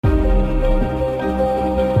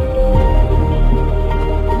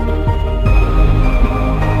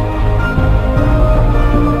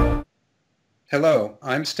Hello,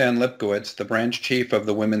 I'm Stan Lipkowitz, the branch chief of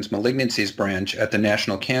the Women's Malignancies Branch at the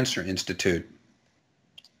National Cancer Institute.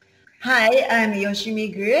 Hi, I'm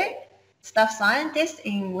Yoshimi Gue, staff scientist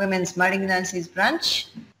in Women's Malignancies Branch,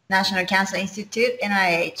 National Cancer Institute,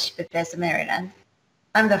 NIH, Bethesda, Maryland.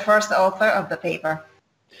 I'm the first author of the paper.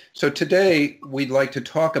 So today we'd like to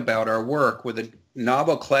talk about our work with a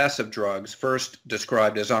novel class of drugs, first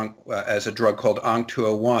described as a drug called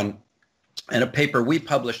ONC201, and a paper we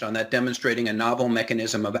published on that demonstrating a novel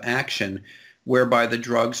mechanism of action whereby the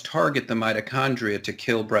drugs target the mitochondria to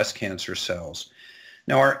kill breast cancer cells.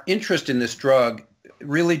 Now, our interest in this drug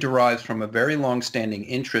really derives from a very long-standing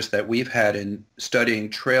interest that we've had in studying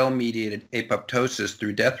TRAIL-mediated apoptosis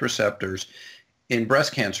through death receptors in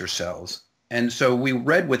breast cancer cells. And so we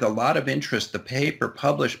read with a lot of interest the paper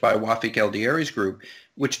published by Wafik Eldiari's group,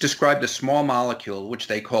 which described a small molecule, which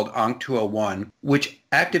they called ONC201, which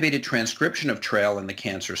activated transcription of TRAIL in the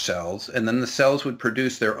cancer cells, and then the cells would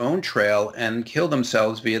produce their own TRAIL and kill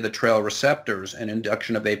themselves via the TRAIL receptors and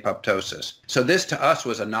induction of apoptosis. So this to us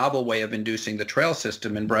was a novel way of inducing the TRAIL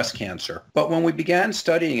system in breast cancer. But when we began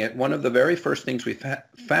studying it, one of the very first things we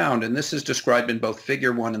found, and this is described in both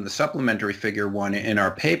Figure 1 and the supplementary Figure 1 in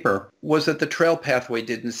our paper, was that the TRAIL pathway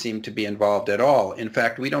didn't seem to be involved at all. In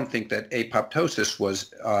fact, we don't think that apoptosis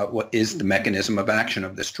what is the mechanism of action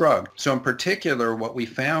of this drug. So in particular, what we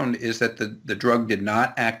found is that the drug did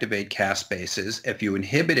not activate caspases. If you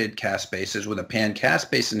inhibited caspases with a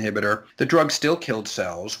pan-caspase inhibitor, the drug still killed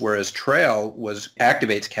cells, whereas TRAIL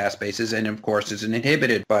activates caspases and, of course, is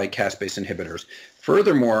inhibited by caspase inhibitors.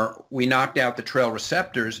 Furthermore, we knocked out the TRAIL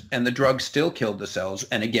receptors, and the drug still killed the cells.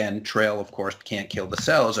 And again, TRAIL, of course, can't kill the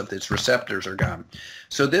cells if its receptors are gone.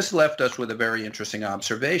 So this left us with a very interesting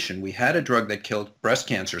observation. We had a drug that killed breast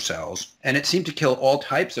cancer cells, and it seemed to kill all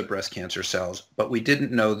types of breast cancer cells, but we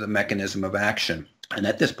didn't know the mechanism of action. And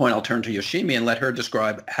at this point, I'll turn to Yoshimi and let her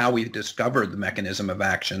describe how we discovered the mechanism of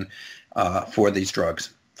action for these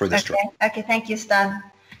drugs, for this drug. Okay, thank you, Stan.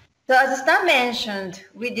 So as Stan mentioned,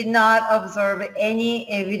 we did not observe any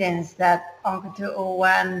evidence that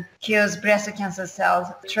ONC201 kills breast cancer cells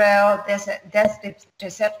TRAIL death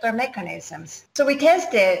receptor mechanisms. So we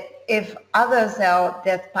tested if other cell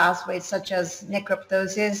death pathways such as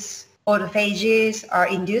necroptosis, autophagy are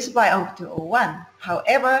induced by ONC201.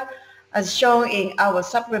 However, as shown in our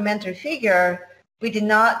supplementary figure, we did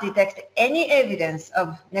not detect any evidence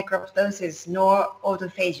of necroptosis nor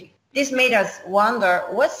autophagy. This made us wonder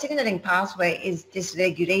what signaling pathway is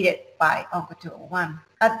dysregulated by ONC201.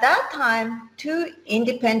 At that time, two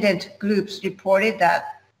independent groups reported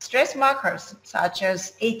that stress markers such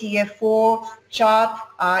as ATF4,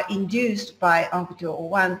 CHOP are induced by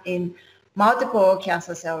ONC201 in multiple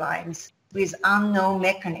cancer cell lines with unknown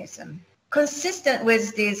mechanism. Consistent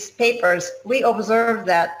with these papers, we observed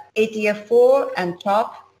that ATF4 and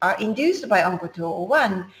CHOP are induced by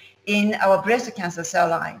ONC201 in our breast cancer cell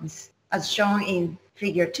lines, as shown in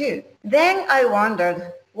Figure 2. Then I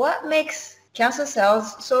wondered what makes cancer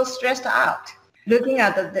cells so stressed out. Looking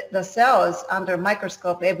at the cells under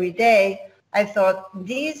microscope every day, I thought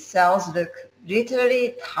these cells look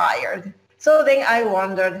literally tired. So then I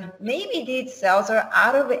wondered maybe these cells are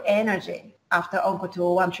out of energy after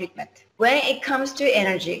ONC201 treatment. When it comes to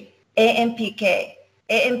energy, AMPK,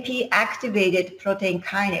 AMP-activated protein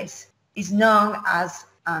kinase, is known as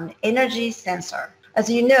an energy sensor. As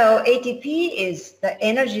you know, ATP is the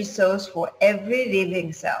energy source for every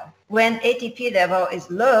living cell. When ATP level is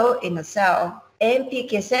low in a cell,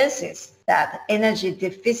 AMPK senses that energy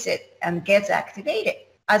deficit and gets activated.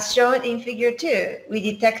 As shown in Figure 2, we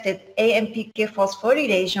detected AMPK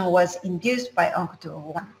phosphorylation was induced by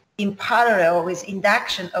ONC201 in parallel with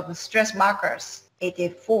induction of stress markers,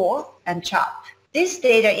 ATF4 and CHOP. This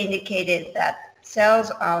data indicated that cells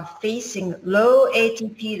are facing low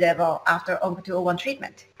ATP level after ONC201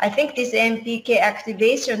 treatment. I think this AMPK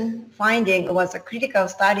activation finding was a critical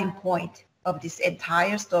starting point of this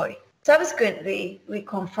entire story. Subsequently, we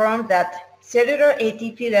confirmed that cellular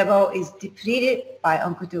ATP level is depleted by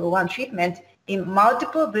ONC201 treatment in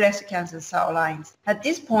multiple breast cancer cell lines. At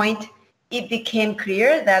this point, it became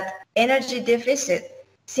clear that energy deficit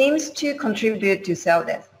seems to contribute to cell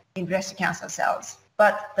death in breast cancer cells.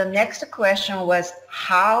 But the next question was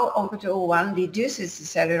how ONC201 reduces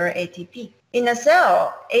cellular ATP. In a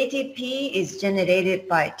cell, ATP is generated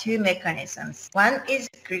by two mechanisms. One is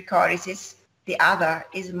glycolysis, the other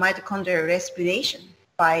is mitochondrial respiration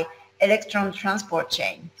by electron transport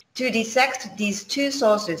chain. To dissect these two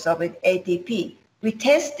sources of ATP, we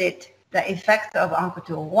tested the effect of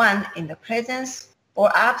ONC201 in the presence or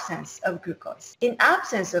absence of glucose. In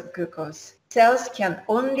absence of glucose, cells can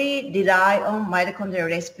only rely on mitochondrial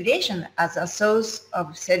respiration as a source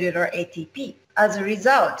of cellular ATP. As a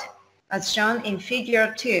result, as shown in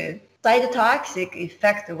figure 2, cytotoxic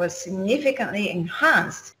effect was significantly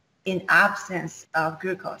enhanced in absence of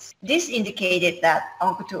glucose. This indicated that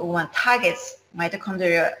ONCO-201 targets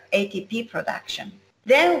mitochondrial ATP production.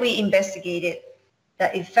 Then we investigated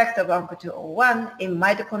the effect of ONCO-201 in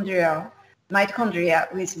mitochondria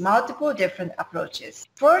with multiple different approaches.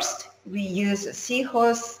 First, we used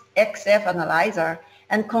Seahorse XF analyzer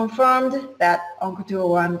and confirmed that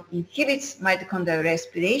ONCO-201 inhibits mitochondrial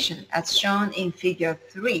respiration as shown in figure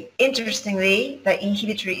 3. Interestingly, the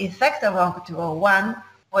inhibitory effect of ONCO-201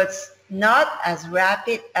 was not as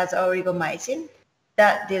rapid as oligomycin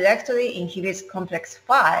that directly inhibits complex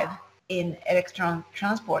 5 in electron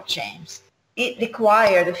transport chains. It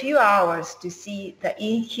required a few hours to see the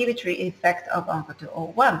inhibitory effect of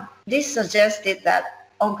ONCO-201. This suggested that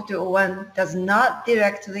ONCO-201 does not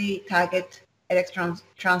directly target electron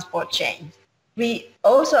transport chains. We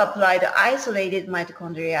also applied isolated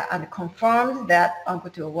mitochondria and confirmed that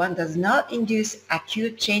ONCO-201 does not induce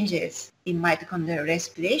acute changes in mitochondrial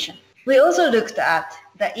respiration. We also looked at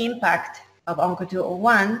the impact of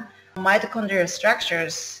ONCO-201 on mitochondrial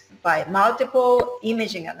structures by multiple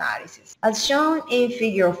imaging analysis. As shown in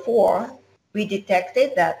figure 4, we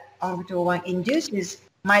detected that ONCO-201 induces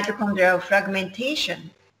mitochondrial fragmentation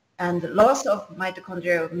and loss of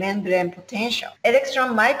mitochondrial membrane potential.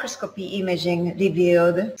 Electron microscopy imaging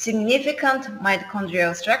revealed significant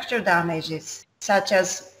mitochondrial structure damages such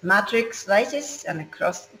as matrix lysis and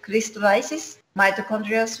crystallysis,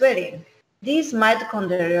 mitochondrial swelling. These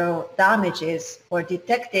mitochondrial damages were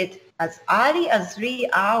detected as early as 3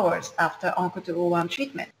 hours after ONCO-201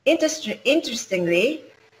 treatment. Interestingly,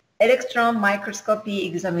 electron microscopy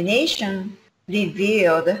examination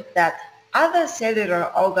revealed that other cellular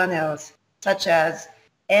organelles such as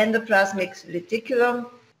endoplasmic reticulum,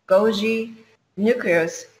 Golgi,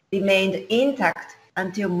 nucleus remained intact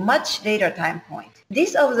until much later time point.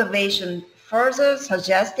 This observation further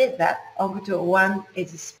suggested that ONCO-201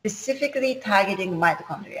 is specifically targeting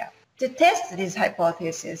mitochondria. To test this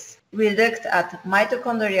hypothesis, we looked at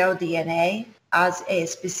mitochondrial DNA as a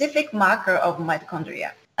specific marker of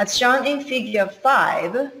mitochondria. As shown in figure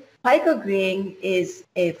 5, picogreen is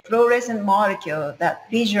a fluorescent molecule that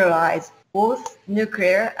visualizes both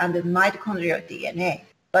nuclear and mitochondrial DNA.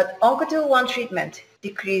 But ONCO-201 treatment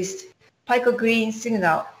decreased picogreen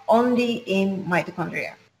signal only in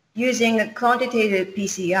mitochondria. Using a quantitative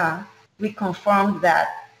PCR, we confirmed that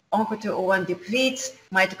ONCO-201 depletes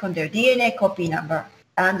mitochondrial DNA copy number,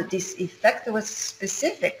 and this effect was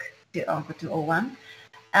specific to ONCO-201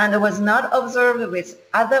 and was not observed with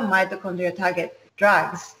other mitochondrial target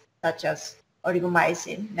drugs such as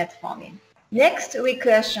oligomycin, metformin. Next, we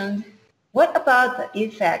questioned, what about the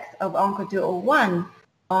effect of ONCO-201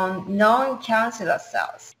 on non-cancerous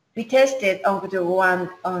cells? We tested ONCO-201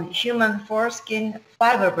 on human foreskin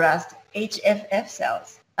fibroblast HFF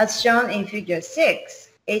cells. As shown in figure 6,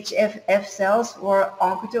 HFF cells were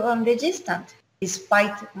ONCO-201 resistant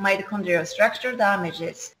despite mitochondrial structure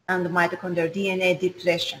damages and mitochondrial DNA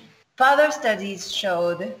depletion. Further studies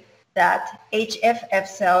showed that HFF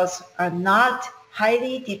cells are not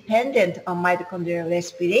highly dependent on mitochondrial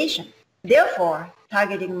respiration. Therefore,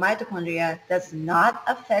 targeting mitochondria does not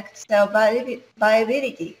affect cell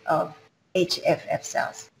viability of HFF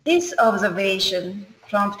cells. This observation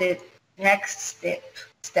prompted next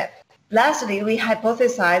step. Lastly, we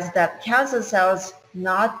hypothesized that cancer cells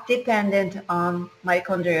not dependent on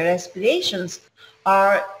mitochondrial respirations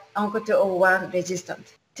are ONCO-201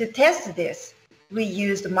 resistant. To test this, we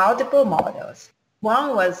used multiple models.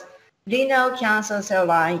 One was renal cancer cell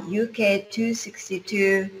line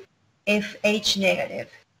UK262FH negative,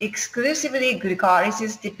 exclusively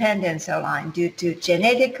glycolysis dependent cell line due to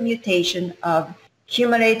genetic mutation of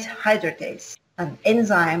humalate hydratase, an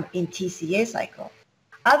enzyme in TCA cycle.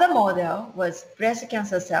 Other model was breast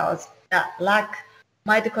cancer cells that lack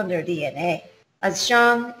mitochondrial DNA. As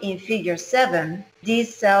shown in figure 7,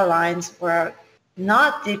 these cell lines were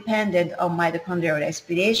not dependent on mitochondrial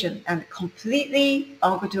respiration and completely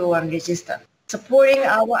ONCO-201 resistant, supporting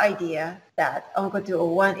our idea that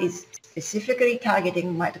ONCO-201 is specifically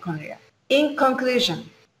targeting mitochondria. In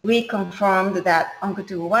conclusion, we confirmed that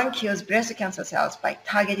ONCO-201 kills breast cancer cells by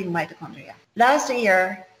targeting mitochondria. Last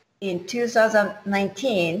year, in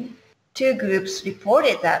 2019, 2 groups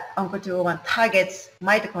reported that ONCO-201 targets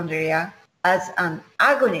mitochondria as an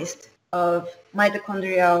agonist of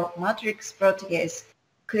mitochondrial matrix protease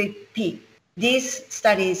CLIP-P. These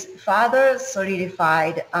studies further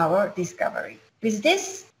solidified our discovery. With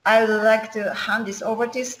this, I would like to hand this over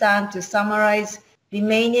to Stan to summarize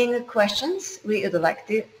remaining questions we would like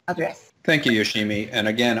to address. Thank you, Yoshimi. And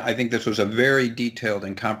again, I think this was a very detailed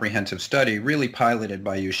and comprehensive study, really piloted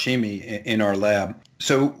by Yoshimi in our lab.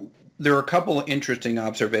 So there are a couple of interesting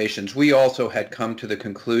observations. We also had come to the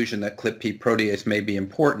conclusion that ClpP protease may be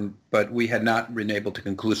important, but we had not been able to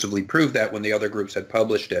conclusively prove that when the other groups had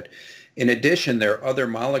published it. In addition, there are other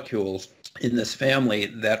molecules in this family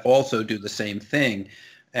that also do the same thing.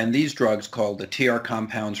 And these drugs, called the TR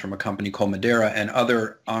compounds from a company called Medera and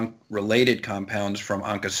other related compounds from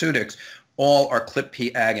Oncoceutics, all are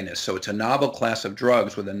ClpP agonists. So it's a novel class of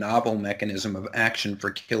drugs with a novel mechanism of action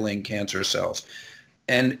for killing cancer cells.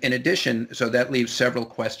 And in addition, so that leaves several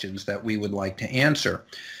questions that we would like to answer.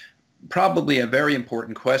 Probably a very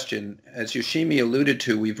important question, as Yoshimi alluded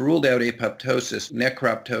to, we've ruled out apoptosis,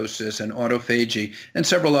 necroptosis, and autophagy, and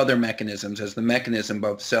several other mechanisms as the mechanism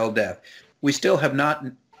of cell death. We still have not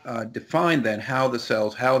defined then how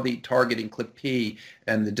the targeting ClpP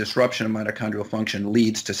and the disruption of mitochondrial function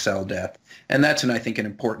leads to cell death. And that's, I think, an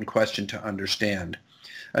important question to understand.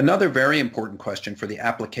 Another very important question for the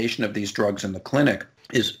application of these drugs in the clinic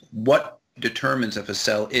is what determines if a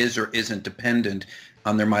cell is or isn't dependent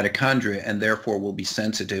on their mitochondria and therefore will be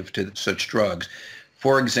sensitive to such drugs.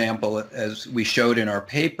 For example, as we showed in our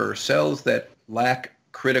paper, cells that lack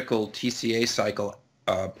critical TCA cycle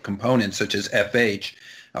components such as FH,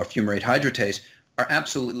 fumarate hydratase, are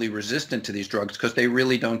absolutely resistant to these drugs because they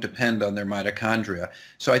really don't depend on their mitochondria.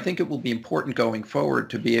 So I think it will be important going forward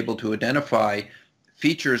to be able to identify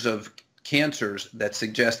features of cancers that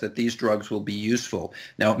suggest that these drugs will be useful.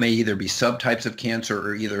 Now, it may either be subtypes of cancer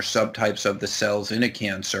or either subtypes of the cells in a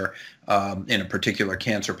cancer, in a particular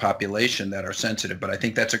cancer population that are sensitive. But I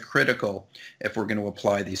think that's a critical if we're going to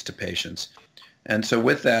apply these to patients. And so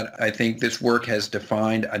with that, I think this work has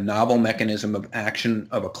defined a novel mechanism of action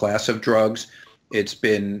of a class of drugs. It's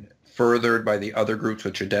been furthered by the other groups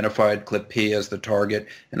which identified ClpP as the target.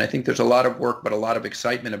 And I think there's a lot of work, but a lot of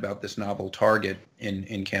excitement about this novel target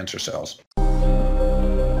in cancer cells.